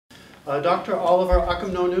Dr. Oliver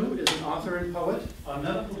Akamnonu is an author and poet, a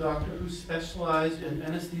medical doctor who specialized in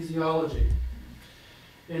anesthesiology.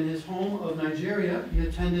 In his home of Nigeria, he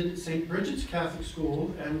attended St. Bridget's Catholic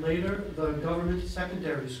School and later the government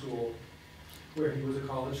secondary school, where he was a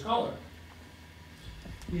college scholar.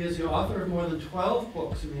 He is the author of more than 12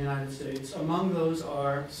 books in the United States. Among those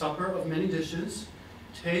are Supper of Many Dishes,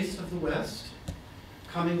 Taste of the West,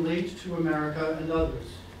 Coming Late to America, and others.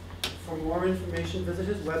 For more information, visit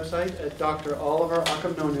his website at Dr. Oliver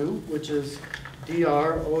Akamnonu, which is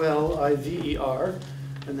D-R-O-L-I-V-E-R,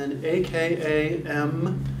 and then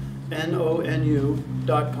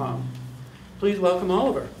AKAMNONU.com. Please welcome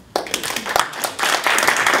Oliver.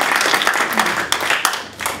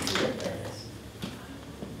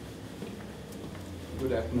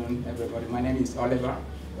 Good afternoon, everybody. My name is Oliver.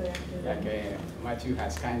 Like Matthew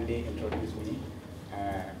has kindly introduced me.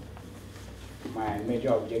 My major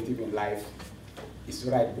objective in life is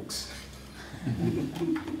to write books.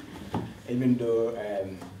 Even though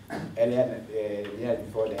earlier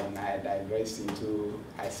before then I digressed into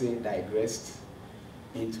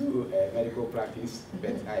medical practice,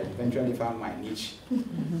 but I eventually found my niche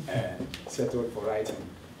and settled for writing.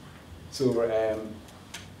 So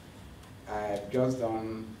I've just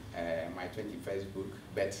done my 21st book,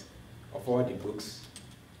 but of all the books,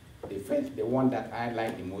 the one that I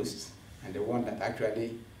like the most and the one that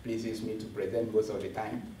actually pleases me to present most of the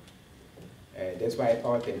time, despite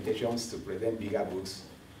all temptations to present bigger books,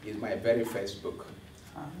 is my very first book,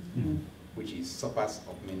 which is Suppers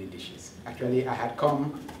of Many Dishes. Actually, I had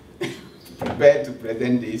come prepared to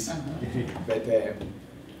present this, but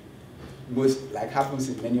like happens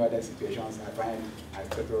in many other situations, I find I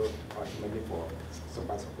settle ultimately for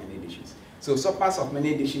Suppers of Many Dishes. So Suppers of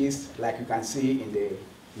Many Dishes, like you can see in the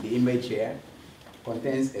image here,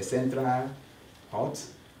 contains a central hut.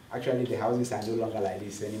 Actually, the houses are no longer like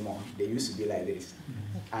this anymore. They used to be like this.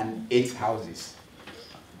 And 8 houses.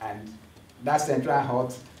 And that central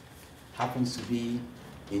hut happens to be,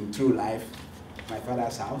 in true life, my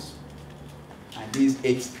father's house. And these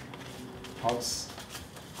 8 huts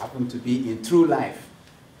happen to be, in true life,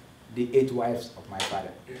 the 8 wives of my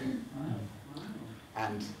father.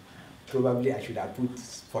 And probably I should have put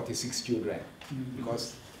 46 children,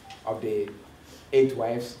 because of the 8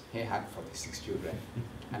 wives, he had 46 children,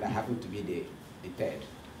 and I happen to be the 3rd.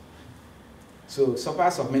 So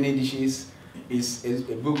Suppers of Many Dishes is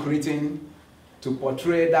a book written to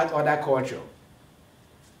portray that other culture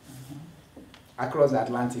across the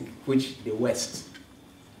Atlantic, which the West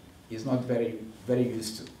is not very, very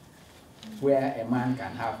used to, where a man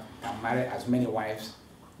can marry as many wives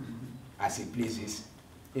as he pleases,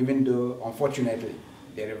 even though, unfortunately,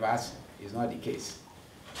 the reverse is not the case.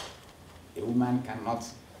 A woman cannot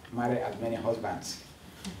marry as many husbands.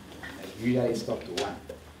 Usually stuck to one.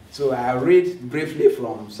 So I'll read briefly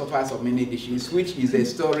from Suppers of Many Dishes, which is a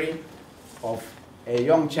story of a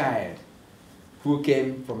young child who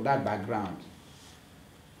came from that background.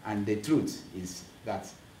 And the truth is that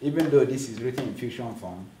even though this is written in fiction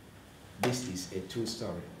form, this is a true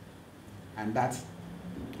story. And that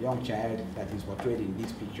young child that is portrayed in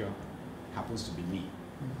this picture happens to be me.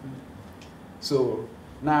 So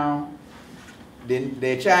now,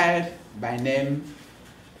 the child by name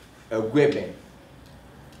Gwebe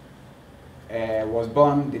was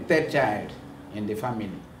born the 3rd child in the family.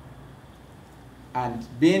 And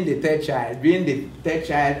being the 3rd child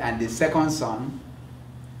and the 2nd son,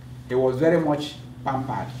 he was very much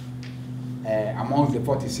pampered amongst the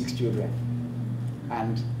 46 children.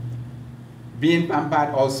 And being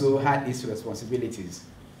pampered also had its responsibilities,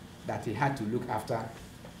 that he had to look after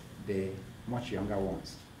the much younger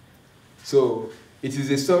ones. So it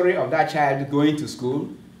is a story of that child going to school,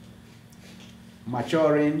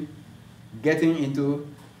 maturing, getting into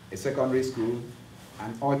a secondary school,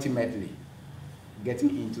 and ultimately getting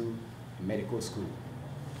into a medical school.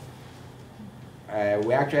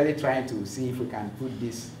 We're actually trying to see if we can put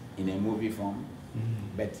this in a movie form,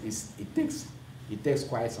 but it takes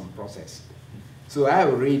quite some process. So I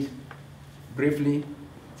will read briefly,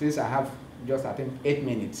 since I have just, I think, 8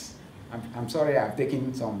 minutes. I'm sorry I've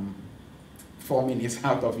taken some 4 minutes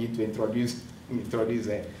out of it to introduce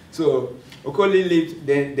her. So Okoli lived,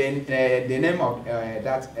 the name of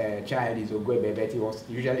that child is Ogwebe, but he was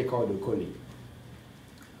usually called Okoli.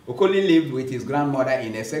 Okoli lived with his grandmother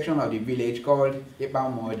in a section of the village called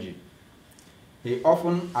Ipamoji. He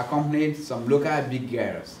often accompanied some local big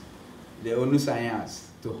girls, the Onusayans,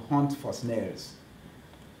 to hunt for snails.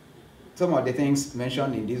 Some of the things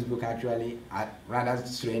mentioned in this book actually are rather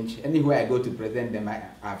strange. Anywhere I go to present them,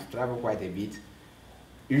 I've traveled quite a bit.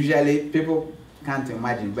 Usually people can't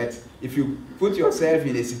imagine. But if you put yourself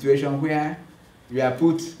in a situation where you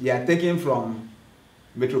are taken from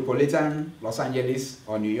metropolitan Los Angeles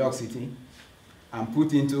or New York City and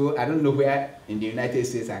put into, I don't know where in the United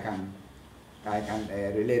States I can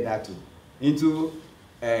relate that to, into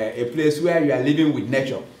a place where you are living with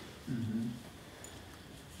nature.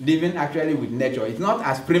 Living actually with nature. It's not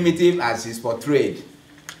as primitive as it's portrayed,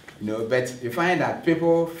 but you find that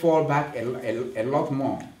people fall back a lot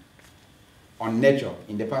more on nature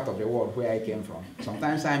in the part of the world where I came from.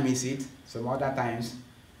 Sometimes I miss it, some other times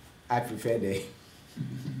I prefer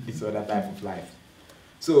this other type of life.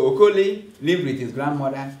 So Okoli lived with his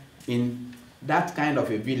grandmother in that kind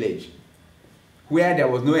of a village where there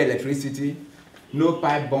was no electricity, no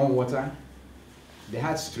pipe-borne water. They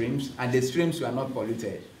had streams, and the streams were not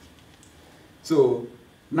polluted. So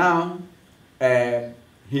now,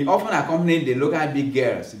 he often accompanied the local big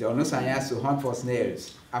girls, the Onusanyas, to hunt for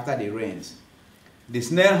snails after the rains. The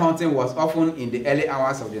snail hunting was often in the early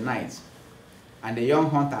hours of the night, and the young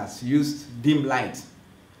hunters used dim light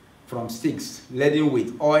from sticks laden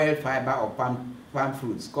with oil, fiber, or palm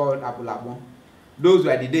fruits called apulabo. Those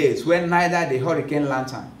were the days when neither the hurricane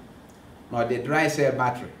lantern nor the dry cell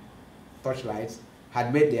battery torchlights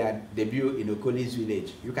had made their debut in Okoli's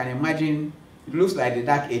village. You can imagine, it looks like the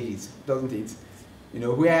Dark Ages, doesn't it?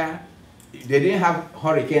 Where they didn't have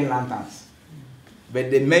hurricane lanterns, but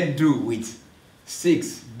they made do with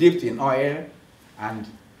sticks dipped in oil, and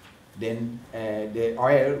then the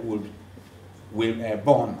oil will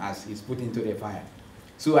burn as it's put into the fire.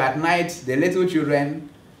 So at night, the little children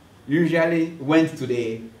usually went to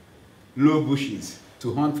the low bushes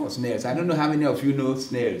to hunt for snails. I don't know how many of you know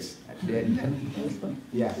snails.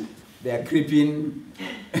 Yeah, they are creeping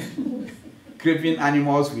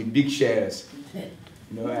animals with big shells.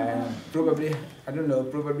 Probably, I don't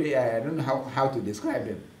know how to describe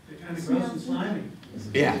them. They're kind of gross and slimy.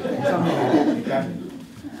 Yeah, something like that.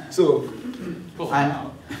 So,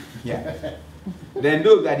 and yeah. Then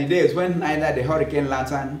those are the days when neither the hurricane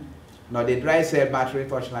lantern nor the dry cell battery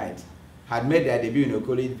torchlight had made their debut in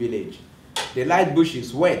Okoli's village. The light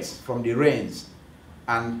bushes, wet from the rains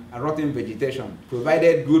and rotten vegetation,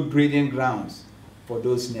 provided good breeding grounds for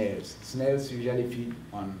those snails. Snails usually feed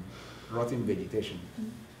on rotten vegetation.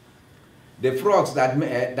 The frogs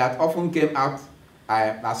that often came out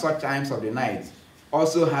at such times of the night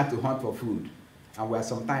also had to hunt for food, and were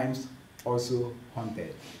sometimes also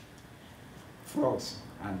hunted. Frogs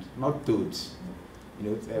and not toads.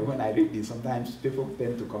 When I read this, sometimes people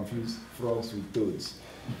tend to confuse frogs with toads.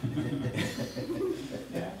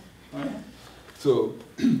 So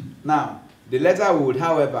now, the letter would,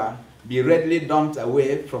 however, be readily dumped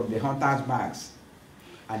away from the hunters' bags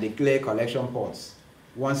and the clay collection pots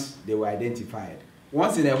once they were identified.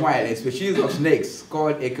 Once in a while, a species of snakes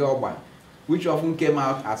called ekeoba, which often came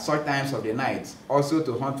out at such times of the night, also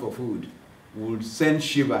to hunt for food, would send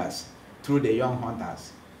shivers through the young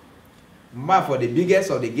hunters. But for the biggest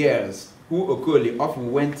of the girls, who Okoli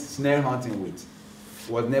often went snail hunting with,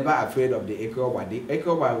 was never afraid of the ekeoba. The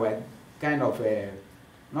ekeoba were kind of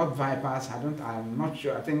not vipers. I'm not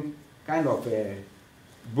sure. I think kind of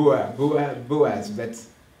boas, but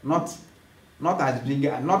not as big,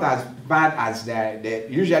 not as bad as they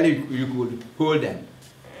usually you could hold them.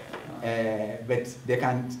 But they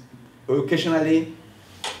can occasionally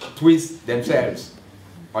twist themselves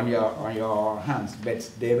on your hands, but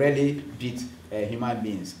they rarely beat human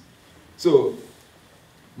beings. So,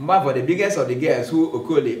 but for the biggest of the girls who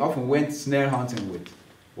Okoli often went snail hunting with,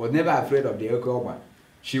 was never afraid of the ekeoba.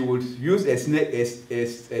 She would use a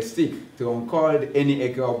stick to uncoil any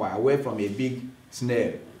ekeoba away from a big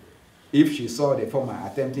snail if she saw the former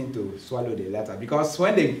attempting to swallow the latter. Because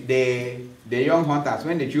when the young hunters,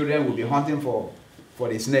 when the children would be hunting for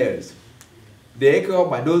the snails, the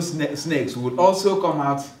ekeoba, those snakes, would also come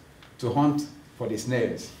out to hunt for the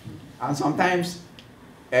snails. And sometimes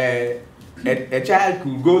a child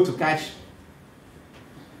could go to catch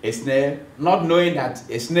a snail, not knowing that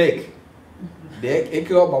a snake, the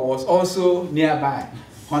ekeoba, was also nearby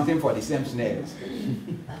hunting for the same snails.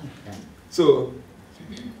 So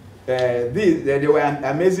there were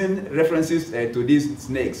amazing references to these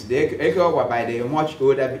snakes. The ekeoba by the much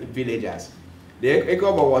older villagers. The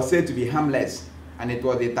ekeoba was said to be harmless, and it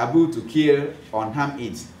was a taboo to kill or harm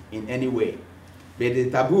it in any way. But the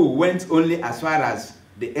taboo went only as far as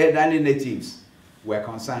the elderly natives were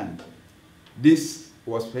concerned. This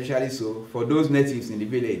was especially so for those natives in the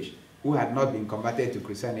village who had not been converted to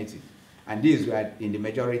Christianity, and these were in the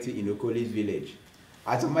majority in Okoli's village.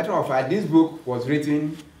 As a matter of fact, this book was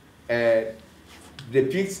written,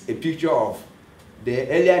 depicts a picture of the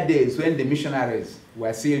earlier days when the missionaries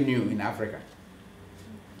were still new in Africa.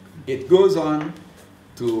 it goes on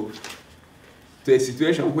to a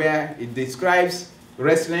situation where it describes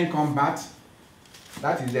wrestling combat.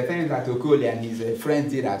 That is the thing that Okoli and his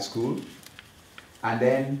friends did at school. And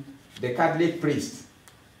then the Catholic priest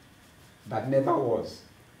that never was.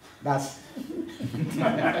 That's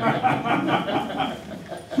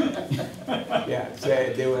yeah. So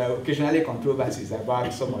there were occasionally controversies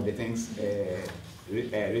about some of the things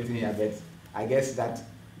written here, but I guess that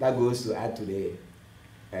goes to add to the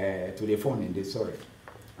fun in the story.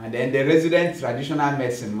 And then the resident traditional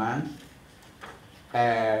medicine man.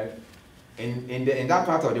 In that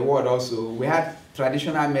part of the world also, we had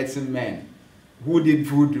traditional medicine men who did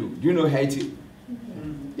voodoo. Do you know Haiti?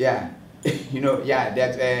 Mm-hmm. Yeah. You know, yeah,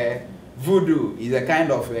 that voodoo is a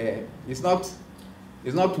kind of it's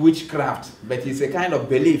not witchcraft, but it's a kind of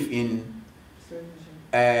belief in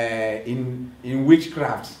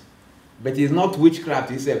witchcraft. But it's not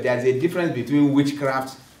witchcraft itself. There's a difference between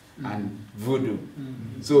witchcraft and voodoo.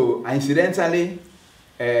 Mm-hmm. So incidentally,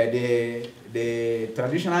 the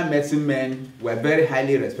traditional medicine men were very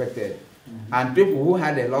highly respected. Mm-hmm. And people who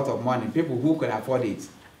had a lot of money, people who could afford it,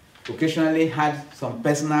 occasionally had some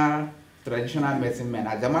personal traditional medicine men.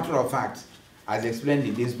 As a matter of fact, as explained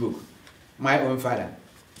in this book, my own father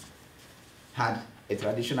had a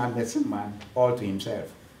traditional medicine man all to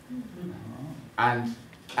himself. Mm-hmm.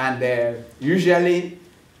 And usually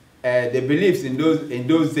the beliefs in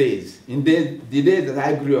those days, in the days that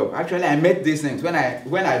I grew up, actually I met these things when I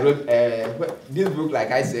wrote this book.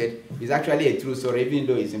 Like I said, is actually a true story, even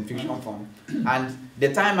though it's in fiction form. And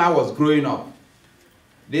the time I was growing up,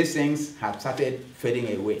 these things have started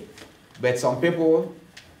fading away. But some people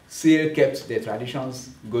still kept the traditions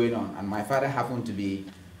going on, and my father happened to be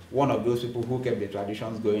one of those people who kept the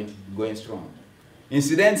traditions going strong.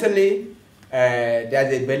 Incidentally,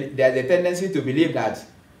 there's a tendency to believe that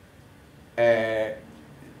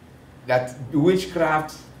that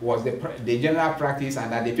witchcraft was the general practice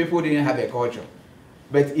and that the people didn't have a culture.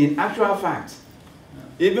 But in actual fact,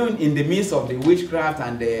 even in the midst of the witchcraft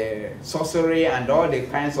and the sorcery and all the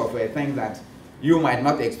kinds of things that you might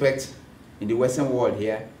not expect in the Western world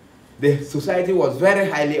here, the society was very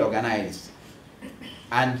highly organized.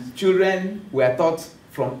 And children were taught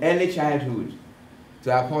from early childhood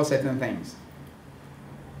to abhor certain things.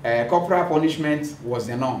 Corporal punishment was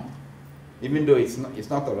the norm, even though it's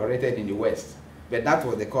not tolerated in the West. But that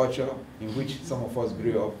was the culture in which some of us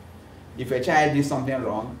grew up. If a child did something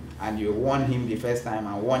wrong and you warned him the first time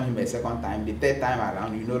and warned him a second time, the third time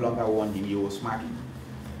around you no longer warned him, you will smack him.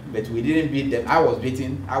 But we didn't beat them. I was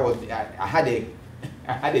beaten. I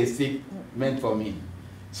had a stick meant for me.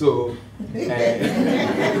 So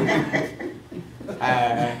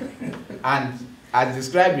and as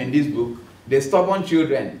described in this book, the stubborn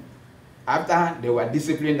children, after they were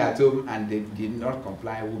disciplined at home and they did not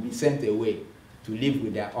comply, would be sent away to live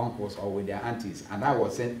with their uncles or with their aunties. And I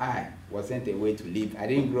was sent away to live. I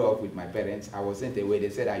didn't grow up with my parents. I was sent away. They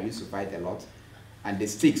said I used to fight a lot. And the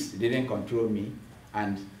sticks didn't control me.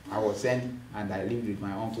 And I was sent and I lived with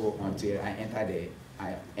my uncle until I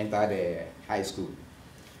entered high school.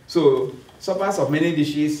 So, suppers of many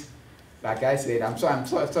dishes, like I said, I'm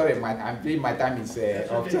sorry, my time is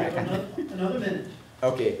up. Another minute.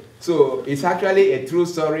 Okay, so it's actually a true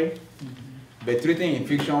story, but written in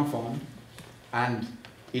fiction form, and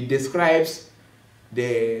it describes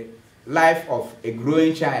the life of a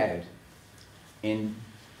growing child in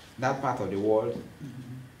that part of the world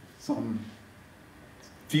some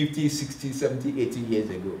 50, 60, 70, 80 years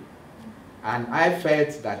ago. And I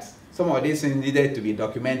felt that some of these things needed to be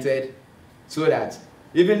documented so that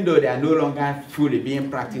even though they are no longer fully being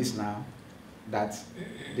practiced now, that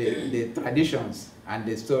the traditions and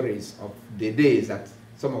the stories of the days that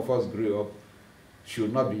some of us grew up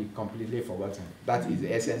should not be completely forgotten. That is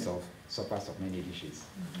the essence of Suppers of Many Dishes.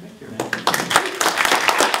 Thank you.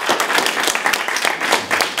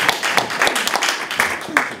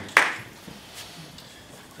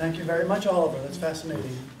 Thank you very much, Oliver. That's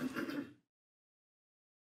fascinating.